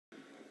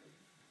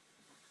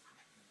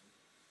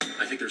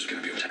think there's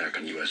going to be an attack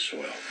on U.S.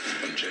 soil.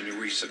 On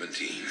January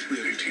 17th. We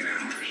have 18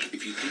 hours.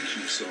 If you think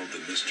you've solved the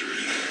mystery,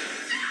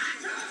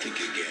 think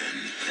again.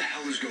 What the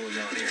hell is going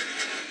on here?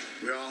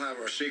 We all have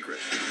our secrets.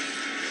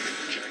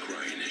 Jack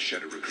Ryan,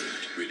 Shadow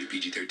Recruit, rated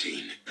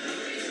PG-13.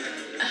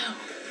 Oh,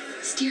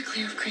 steer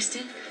clear of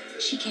Kristen.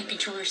 She can't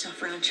control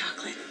herself around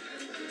chocolate.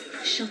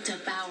 She'll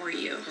devour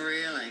you.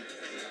 Really?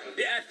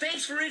 Yeah,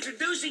 thanks for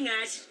introducing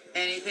us.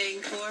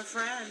 Anything for a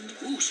friend.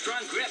 Ooh,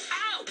 strong grip.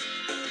 Ow!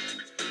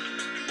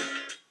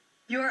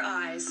 Your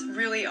eyes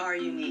really are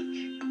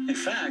unique. In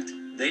fact,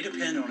 they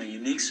depend on a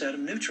unique set of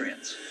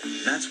nutrients.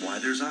 That's why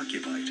there's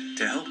Ocuvite,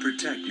 to help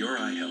protect your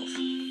eye health.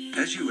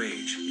 As you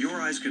age,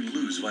 your eyes can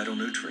lose vital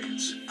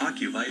nutrients.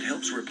 Ocuvite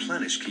helps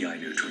replenish key eye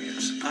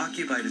nutrients.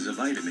 Ocuvite is a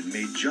vitamin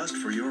made just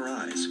for your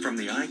eyes from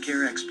the eye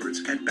care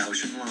experts at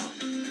Bausch & Lomb.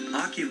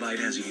 Ocuvite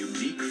has a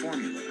unique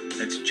formula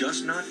that's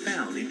just not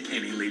found in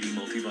any leading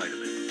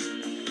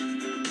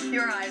multivitamin.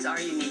 Your eyes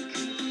are unique,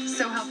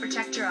 so help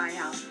protect your eye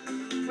health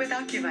with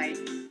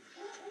Ocuvite.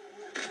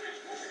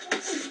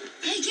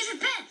 Hey, get to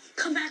bed.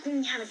 Come back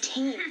when you have a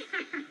team.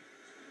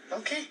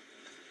 Okay.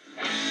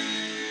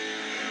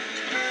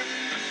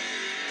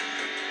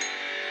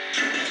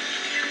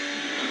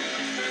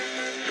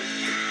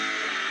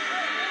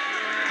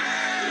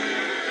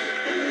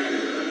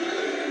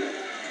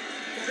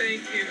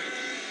 Thank you.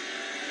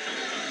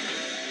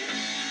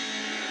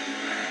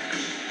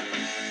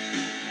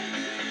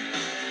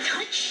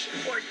 Touch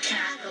or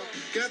tackle?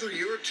 Gather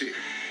your team,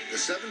 the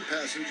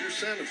 7-passenger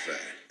Santa Fe.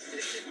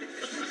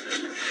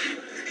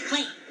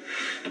 Wait,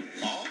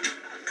 Oh,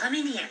 come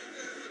in here.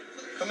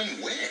 come in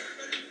where?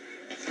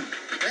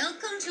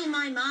 Welcome to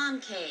my mom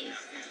cave.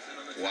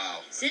 Wow.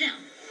 Sit down.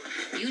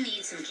 You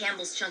need some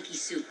Campbell's Chunky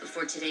Soup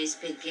before today's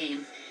big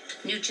game.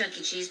 New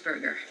Chunky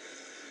Cheeseburger.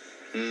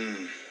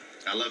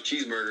 I love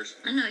cheeseburgers.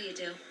 I know you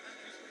do.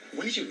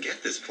 When did you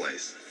get this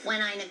place?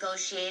 When I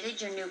negotiated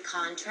your new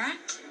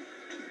contract,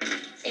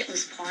 it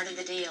was part of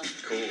the deal.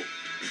 Cool.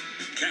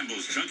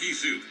 Campbell's Chunky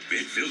Soup.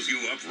 It fills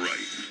you up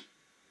right.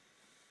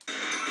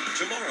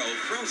 Tomorrow,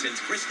 Frozen's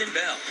Kristen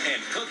Bell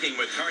and Cooking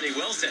with Carney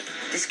Wilson.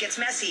 This gets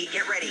messy.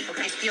 Get ready.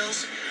 Okay,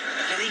 feels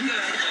really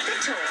good. The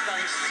tour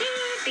on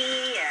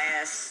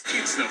CBS.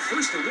 It's the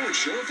first award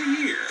show of the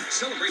year.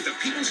 Celebrate the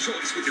People's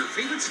Choice with your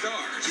favorite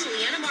stars.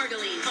 Juliana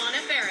Margulies,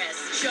 Anna Faris,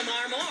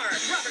 Shamar Moore,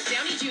 Robert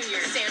Downey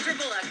Jr., Sandra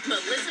Bullock,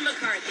 Melissa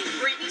McCarthy,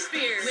 Britney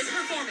Spears, with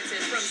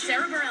performances from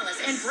Sarah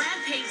Bareilles and Brad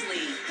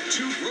Paisley.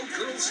 2 Broke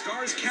Girls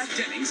stars Kat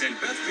Dennings and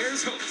Beth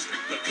Bears host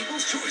the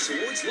People's Choice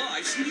Awards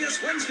live CBS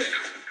Wednesday.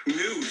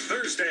 New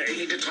Thursday. We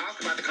need to talk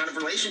about the kind of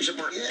relationship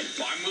we're in.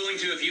 Well, I'm willing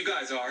to if you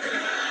guys are.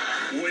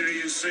 Wait till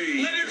you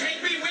see Let her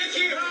take me with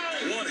you.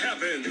 what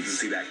happens. Didn't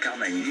see that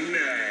coming.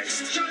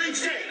 Next. Shouldn't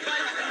stay.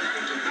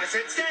 I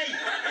said stay.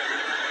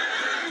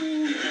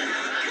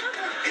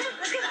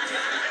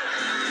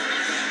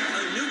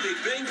 A new Big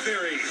Bang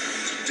Theory.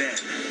 Then,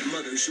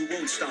 mothers who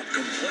won't stop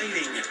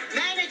complaining.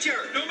 Manager.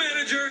 No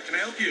manager. Can I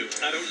help you?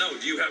 I don't know.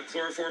 Do you have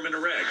chloroform in a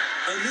rag?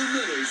 A new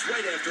Millers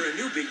right after a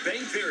new Big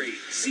Bang Theory.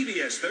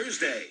 CBS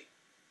Thursday.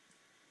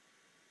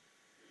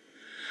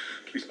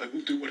 Please, I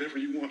will do whatever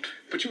you want,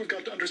 but you have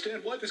got to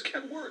understand why this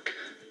can't work.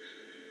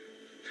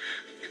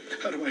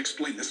 How do I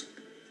explain this?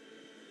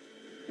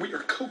 We are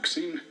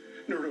coaxing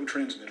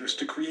neurotransmitters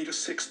to create a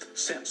 6th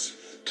sense.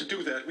 To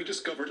do that, we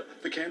discovered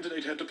the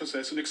candidate had to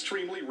possess an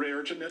extremely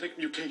rare genetic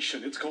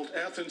mutation. It's called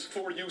Athens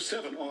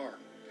 4U7R.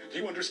 Do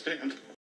you understand?